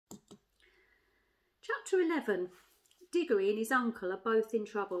Chapter 11. Diggory and his uncle are both in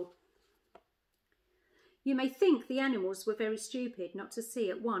trouble. You may think the animals were very stupid not to see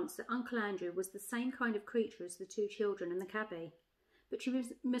at once that Uncle Andrew was the same kind of creature as the two children and the cabbie. But you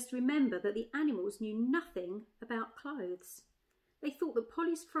must remember that the animals knew nothing about clothes. They thought that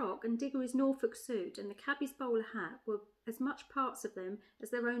Polly's frock and Diggory's Norfolk suit and the cabbie's bowler hat were as much parts of them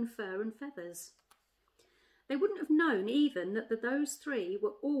as their own fur and feathers. They wouldn't have known even that those three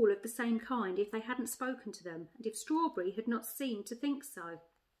were all of the same kind if they hadn't spoken to them, and if Strawberry had not seemed to think so.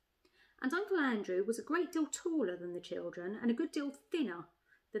 And Uncle Andrew was a great deal taller than the children and a good deal thinner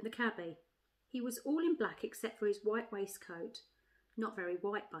than the cabbie. He was all in black except for his white waistcoat, not very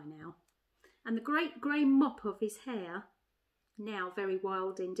white by now, and the great grey mop of his hair, now very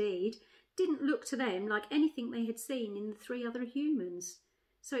wild indeed, didn't look to them like anything they had seen in the three other humans,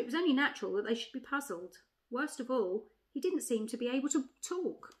 so it was only natural that they should be puzzled. Worst of all, he didn't seem to be able to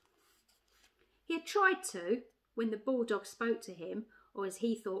talk. He had tried to, when the bulldog spoke to him, or as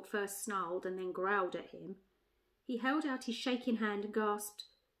he thought first snarled and then growled at him. He held out his shaking hand and gasped,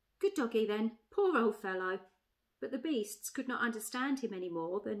 "Good doggy then, poor old fellow." But the beasts could not understand him any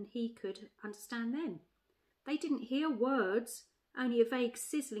more than he could understand them. They didn't hear words, only a vague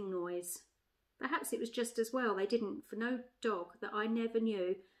sizzling noise. Perhaps it was just as well they didn't, for no dog that I never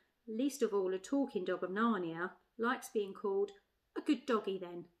knew, least of all a talking dog of Narnia, likes being called a good doggy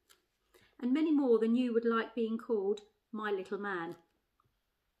then. And many more than you would like being called my little man.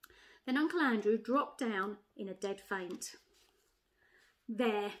 Then Uncle Andrew dropped down in a dead faint.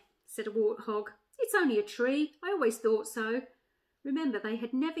 "There," said a warthog, "it's only a tree. I always thought so." Remember, they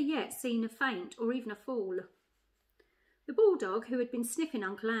had never yet seen a faint or even a fall. The bulldog, who had been sniffing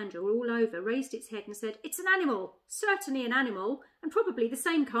Uncle Andrew all over, raised its head and said, "It's an animal, certainly an animal, and probably the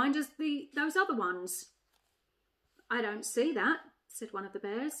same kind as those other ones." "I don't see that," said one of the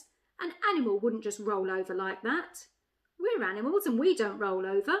bears. "An animal wouldn't just roll over like that. We're animals and we don't roll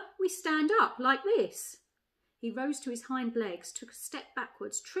over. We stand up like this." He rose to his hind legs, took a step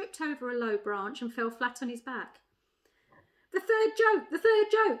backwards, tripped over a low branch and fell flat on his back. "The third joke, the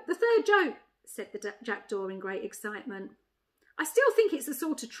third joke, the third joke," said the jackdaw in great excitement. "I still think it's a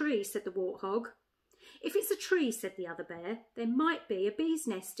sort of tree," said the warthog. "If it's a tree," said the other bear, "there might be a bee's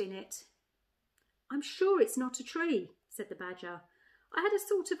nest in it." "I'm sure it's not a tree," said the badger. "I had a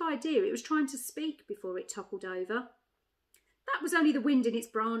sort of idea it was trying to speak before it toppled over." "That was only the wind in its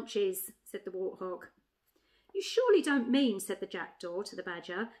branches," said the warthog. "You surely don't mean," said the jackdaw to the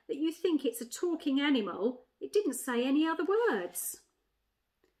badger, "that you think it's a talking animal? It didn't say any other words."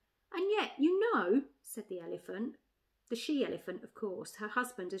 "And yet, you know," said the elephant, the she-elephant, of course. Her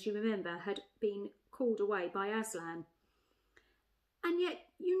husband, as you remember, had been called away by Aslan. "And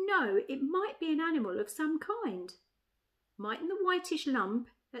yet, you know, it might be an animal of some kind. Mightn't the whitish lump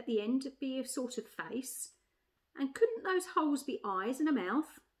at the end be a sort of face? And couldn't those holes be eyes and a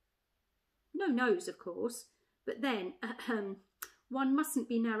mouth? No nose, of course, but then, one mustn't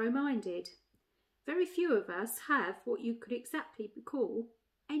be narrow-minded. Very few of us have what you could exactly call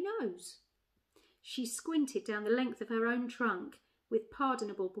a nose." She squinted down the length of her own trunk with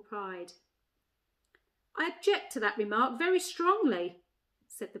pardonable pride. "I object to that remark very strongly,"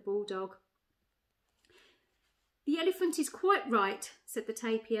 said the bulldog. "The elephant is quite right," said the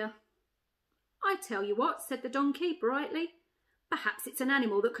tapir. "I tell you what," said the donkey brightly, "perhaps it's an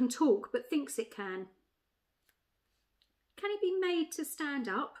animal that can talk but thinks it can." "Can it be made to stand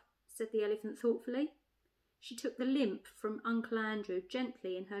up?" said the elephant thoughtfully. She took the limp from Uncle Andrew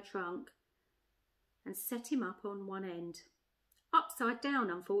gently in her trunk and set him up on one end. Upside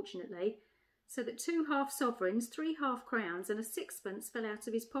down, unfortunately, so that 2 half-sovereigns, 3 half-crowns and a sixpence fell out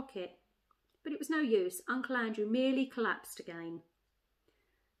of his pocket. But it was no use. Uncle Andrew merely collapsed again.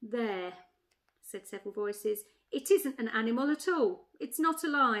 "There," said several voices. "It isn't an animal at all. It's not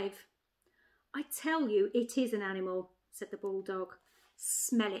alive." "I tell you it is an animal," said the bulldog.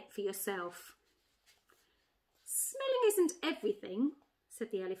 "Smell it for yourself." "Smelling isn't everything," said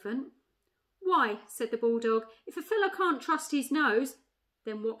the elephant. "Why," said the bulldog, "if a fellow can't trust his nose,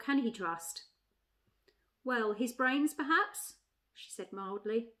 then what can he trust?" "Well, his brains, perhaps," she said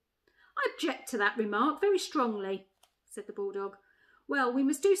mildly. "I object to that remark very strongly," said the bulldog. "Well, we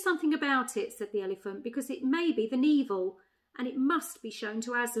must do something about it," said the elephant, "because it may be the Nevil, and it must be shown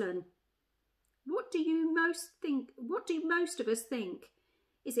to Aslan. What do most of us think?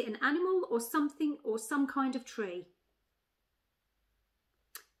 Is it an animal or something or some kind of tree?"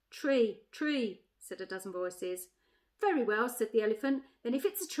 "Tree, tree," said a dozen voices. "Very well," said the elephant. "Then if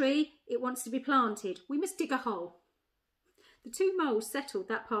it's a tree, it wants to be planted. We must dig a hole." The two moles settled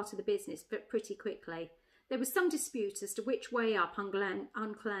that part of the business, but pretty quickly. There was some dispute as to which way up Uncle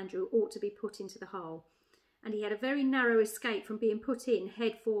Andrew ought to be put into the hole, and he had a very narrow escape from being put in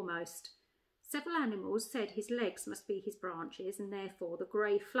head foremost. Several animals said his legs must be his branches, and therefore the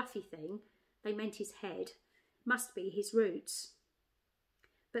grey fluffy thing, they meant his head, must be his roots.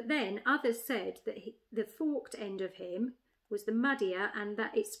 But then others said that the forked end of him was the muddier and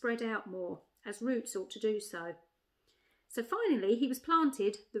that it spread out more, as roots ought to do so. So finally he was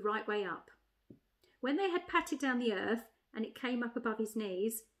planted the right way up. When they had patted down the earth and it came up above his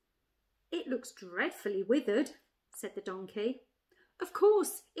knees, "It looks dreadfully withered," said the donkey. "Of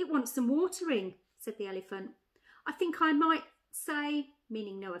course, it wants some watering," said the elephant. "I think I might say,"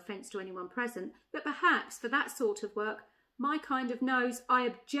 meaning no offence to anyone present, "that perhaps for that sort of work, my kind of nose, I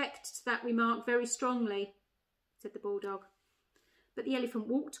object to that remark very strongly," said the bulldog. But the elephant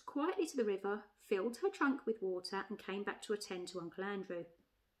walked quietly to the river, filled her trunk with water, and came back to attend to Uncle Andrew.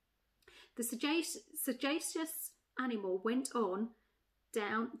 The sagacious animal went on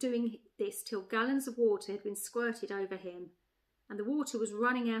doing this till gallons of water had been squirted over him, and the water was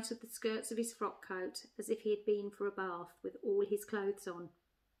running out of the skirts of his frock coat as if he had been for a bath with all his clothes on.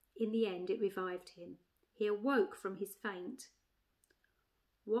 In the end it revived him. He awoke from his faint.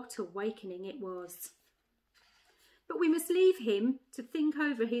 What awakening it was! But we must leave him to think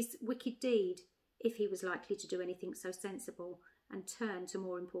over his wicked deed, if he was likely to do anything so sensible, and turn to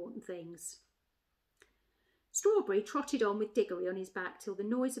more important things. Strawberry trotted on with Diggory on his back till the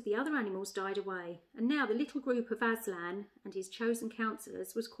noise of the other animals died away, and now the little group of Aslan and his chosen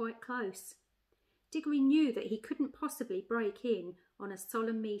counsellors was quite close. Diggory knew that he couldn't possibly break in on a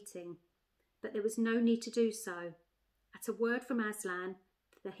solemn meeting, but there was no need to do so. At a word from Aslan,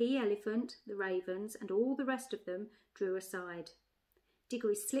 the he-elephant, the ravens, and all the rest of them drew aside.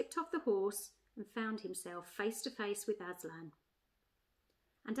 Diggory slipped off the horse and found himself face to face with Aslan.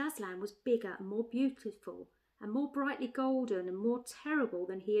 And Aslan was bigger and more beautiful and more brightly golden and more terrible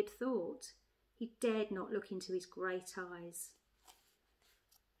than he had thought. He dared not look into his great eyes.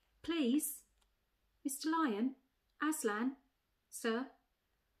 "Please, Mr. Lion, Aslan, sir,"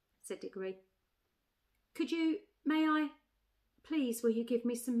 said Diggory. Please, will you give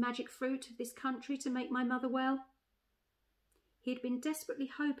me some magic fruit of this country to make my mother well?" He had been desperately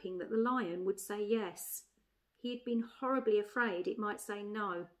hoping that the lion would say yes. He had been horribly afraid it might say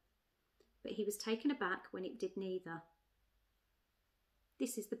no, but he was taken aback when it did neither.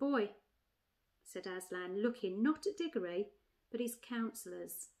 "This is the boy," said Aslan, looking not at Diggory, but his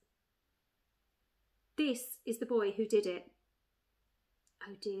counsellors. "This is the boy who did it."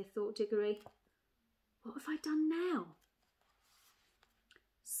 "Oh dear," thought Diggory, "what have I done now?"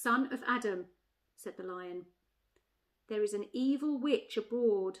 "Son of Adam," said the lion, "there is an evil witch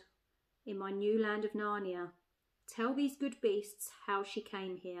abroad in my new land of Narnia. Tell these good beasts how she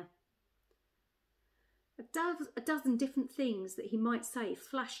came here." A dozen different things that he might say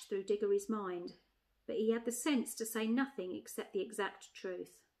flashed through Diggory's mind, but he had the sense to say nothing except the exact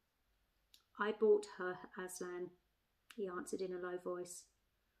truth. "I bought her, Aslan," he answered in a low voice.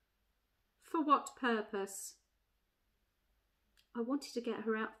 "For what purpose?" "I wanted to get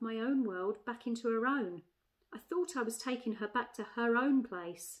her out of my own world back into her own. I thought I was taking her back to her own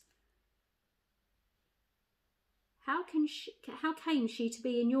place." How came she to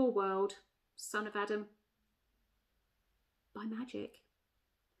be in your world, son of Adam?" "By magic."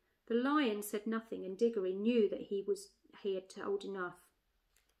 The lion said nothing, and Diggory knew that he had told enough.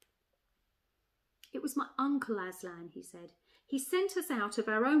 "It was my uncle Aslan," he said. "He sent us out of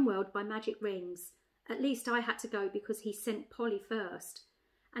our own world by magic rings. At least I had to go because he sent Polly first.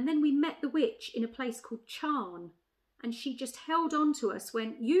 And then we met the witch in a place called Charn, and she just held on to us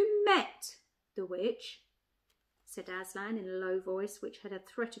when—" "You met the witch?" said Aslan in a low voice which had a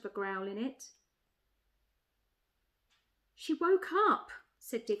threat of a growl in it. "She woke up,"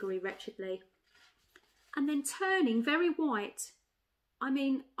 said Diggory wretchedly, "and then turning very white.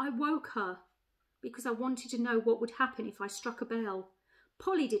 I woke her because I wanted to know what would happen if I struck a bell.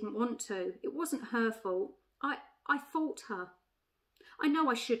 Polly didn't want to. It wasn't her fault. I fought her. I know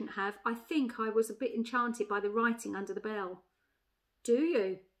I shouldn't have. I think I was a bit enchanted by the writing under the bell." "Do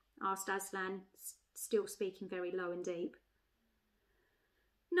you?" asked Aslan, still speaking very low and deep.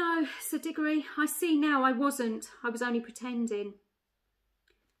 "No," said Diggory. "I see now I wasn't. I was only pretending."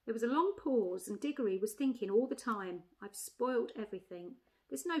 There was a long pause, and Diggory was thinking all the time, "I've spoilt everything.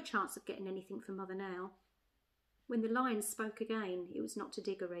 There's no chance of getting anything from Mother now." When the lion spoke again, it was not to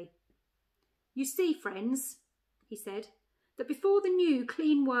Diggory. "You see, friends," he said, "that before the new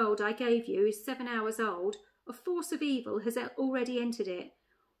clean world I gave you is 7 hours old, a force of evil has already entered it,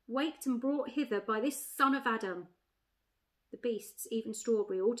 waked and brought hither by this son of Adam." The beasts, even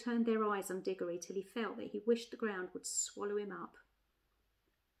Strawberry, all turned their eyes on Diggory till he felt that he wished the ground would swallow him up.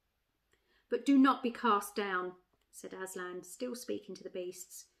 "But do not be cast down," said Aslan, still speaking to the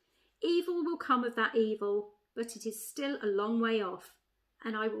beasts. "Evil will come of that evil, but it is still a long way off,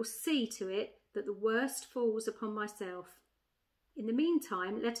 and I will see to it that the worst falls upon myself. In the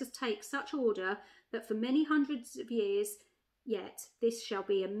meantime, let us take such order that for many hundreds of years yet this shall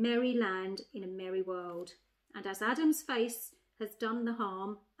be a merry land in a merry world. And as Adam's face has done the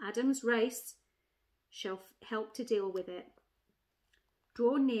harm, Adam's race shall help to deal with it.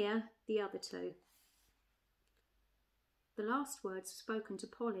 Draw near the other two." The last words were spoken to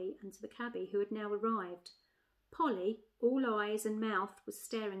Polly and to the cabby, who had now arrived. Polly, all eyes and mouth, was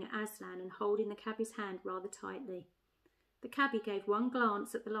staring at Aslan and holding the cabby's hand rather tightly. The cabby gave one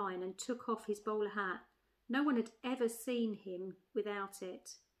glance at the lion and took off his bowler hat. No one had ever seen him without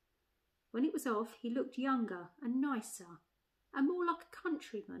it. When it was off, he looked younger and nicer, and more like a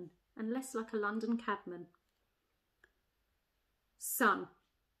countryman and less like a London cabman. "Son,"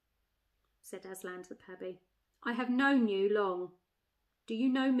 said Aslan to the cabby, "I have known you long. Do you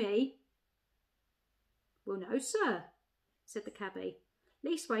know me?" "Well, no, sir," said the cabby.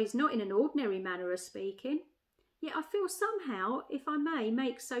 "Leastways not in an ordinary manner of speaking. Yet I feel somehow, if I may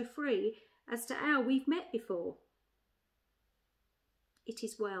make so free, as to how we've met before." "It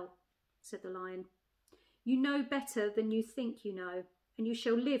is well," said the lion. "You know better than you think you know, and you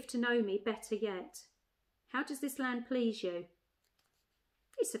shall live to know me better yet. How does this land please you?"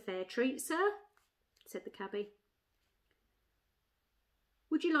 "It's a fair treat, sir," said the cabby.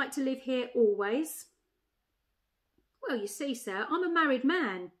 "Would you like to live here always?" "Well, you see, sir, I'm a married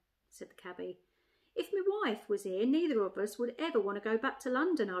man," said the cabby. "If my wife was here, neither of us would ever want to go back to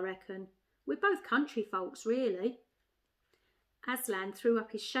London, I reckon. We're both country folks, really." Aslan threw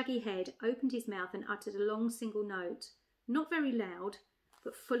up his shaggy head, opened his mouth and uttered a long single note, not very loud,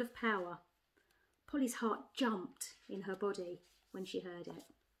 but full of power. Polly's heart jumped in her body when she heard it.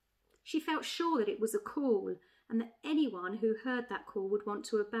 She felt sure that it was a call, and that anyone who heard that call would want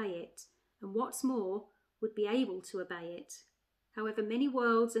to obey it, and what's more, would be able to obey it, however many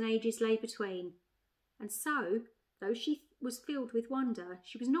worlds and ages lay between. And so, though she was filled with wonder,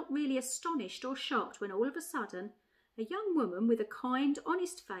 she was not really astonished or shocked when all of a sudden a young woman with a kind,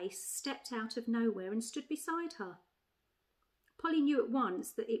 honest face stepped out of nowhere and stood beside her. Polly knew at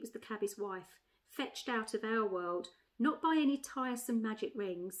once that it was the cabby's wife, fetched out of our world, not by any tiresome magic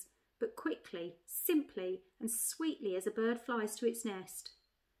rings, but quickly, simply and sweetly as a bird flies to its nest.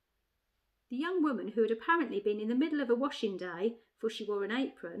 The young woman, who had apparently been in the middle of a washing day, for she wore an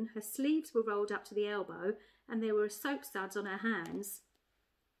apron, her sleeves were rolled up to the elbow, and there were soap suds on her hands.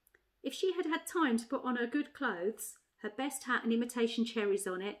 If she had had time to put on her good clothes, her best hat and imitation cherries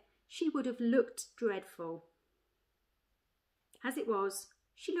on it, she would have looked dreadful. As it was,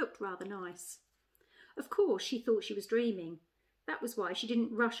 she looked rather nice. Of course, she thought she was dreaming. That was why she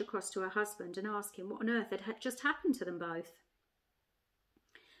didn't rush across to her husband and ask him what on earth had just happened to them both.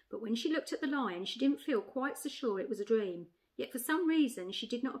 But when she looked at the lion, she didn't feel quite so sure it was a dream, yet for some reason she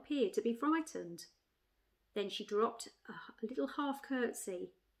did not appear to be frightened. Then she dropped a little half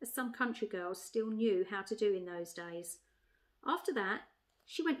curtsy, as some country girls still knew how to do in those days. After that,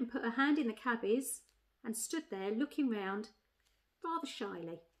 she went and put her hand in the cabby's and stood there looking round rather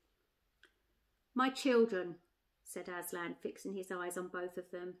shyly. "My children," said Aslan, fixing his eyes on both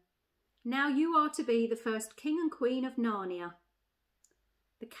of them, "now you are to be the first king and queen of Narnia."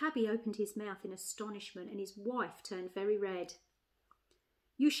 The cabby opened his mouth in astonishment, and his wife turned very red.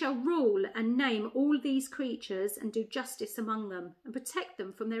 "You shall rule and name all these creatures and do justice among them and protect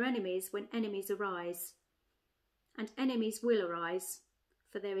them from their enemies when enemies arise. And enemies will arise,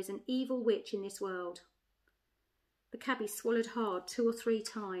 for there is an evil witch in this world." The cabby swallowed hard 2 or 3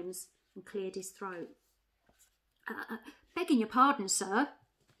 times and cleared his throat. "Begging your pardon, sir,"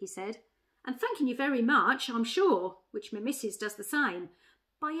 he said, "and thanking you very much, I'm sure, which my missus does the same,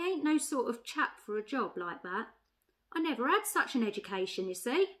 but I ain't no sort of chap for a job like that. I never had such an education, you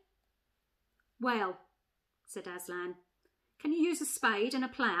see." "Well," said Aslan, "can you use a spade and a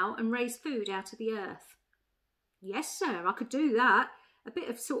plough and raise food out of the earth?" "Yes, sir, I could do that. A bit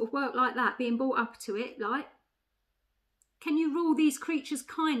of sort of work like that, being brought up to it, like." "Can you rule these creatures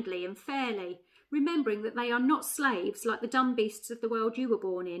kindly and fairly, remembering that they are not slaves like the dumb beasts of the world you were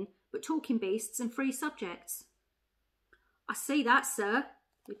born in, but talking beasts and free subjects?" "I see that, sir,"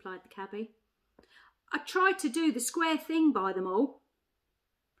 replied the cabby. "I tried to do the square thing by them all."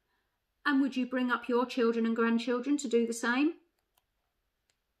 "And would you bring up your children and grandchildren to do the same?"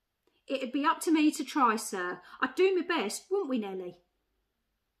 "It'd be up to me to try, sir. I'd do my best, wouldn't we, Nelly?"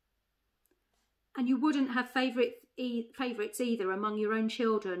 "And you wouldn't have favourite favourites either among your own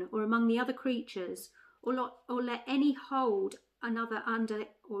children or among the other creatures, or let any hold another under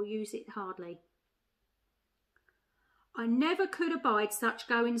or use it hardly. I never could abide such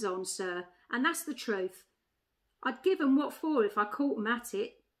goings on, sir, and that's the truth. I'd give 'em what for if I caught 'em at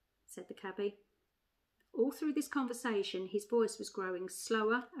it, said the cabby. All through this conversation his voice was growing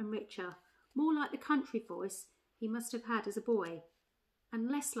slower and richer, more like the country voice he must have had as a boy, and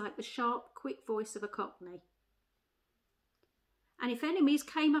less like the sharp, quick voice of a Cockney. And if enemies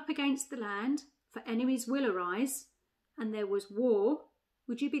came up against the land, for enemies will arise, and there was war,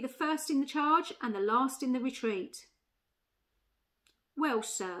 would you be the first in the charge and the last in the retreat? Well,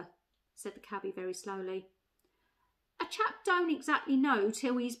 sir, said the cabby very slowly, a chap don't exactly know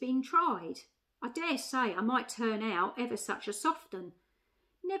till he's been tried. I dare say I might turn out ever such a soft un.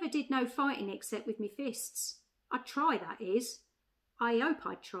 Never did no fighting except with me fists. I'd try, that is. I hope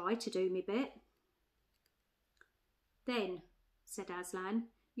I'd try to do me bit. Then, said Aslan,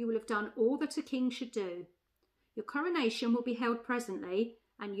 you will have done all that a king should do. Your coronation will be held presently,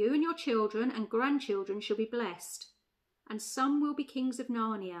 and you and your children and grandchildren shall be blessed. And some will be kings of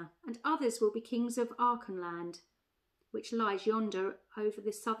Narnia, and others will be kings of Archenland, which lies yonder over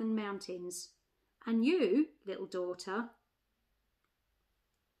the southern mountains. And you, little daughter,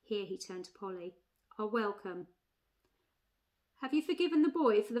 here he turned to Polly, are welcome. Have you forgiven the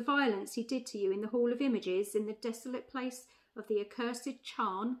boy for the violence he did to you in the Hall of Images in the desolate place of the accursed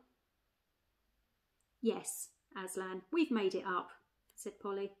Charn? Yes, Aslan, we've made it up, said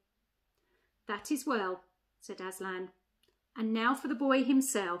Polly. That is well, said Aslan. And now for the boy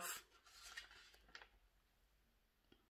himself.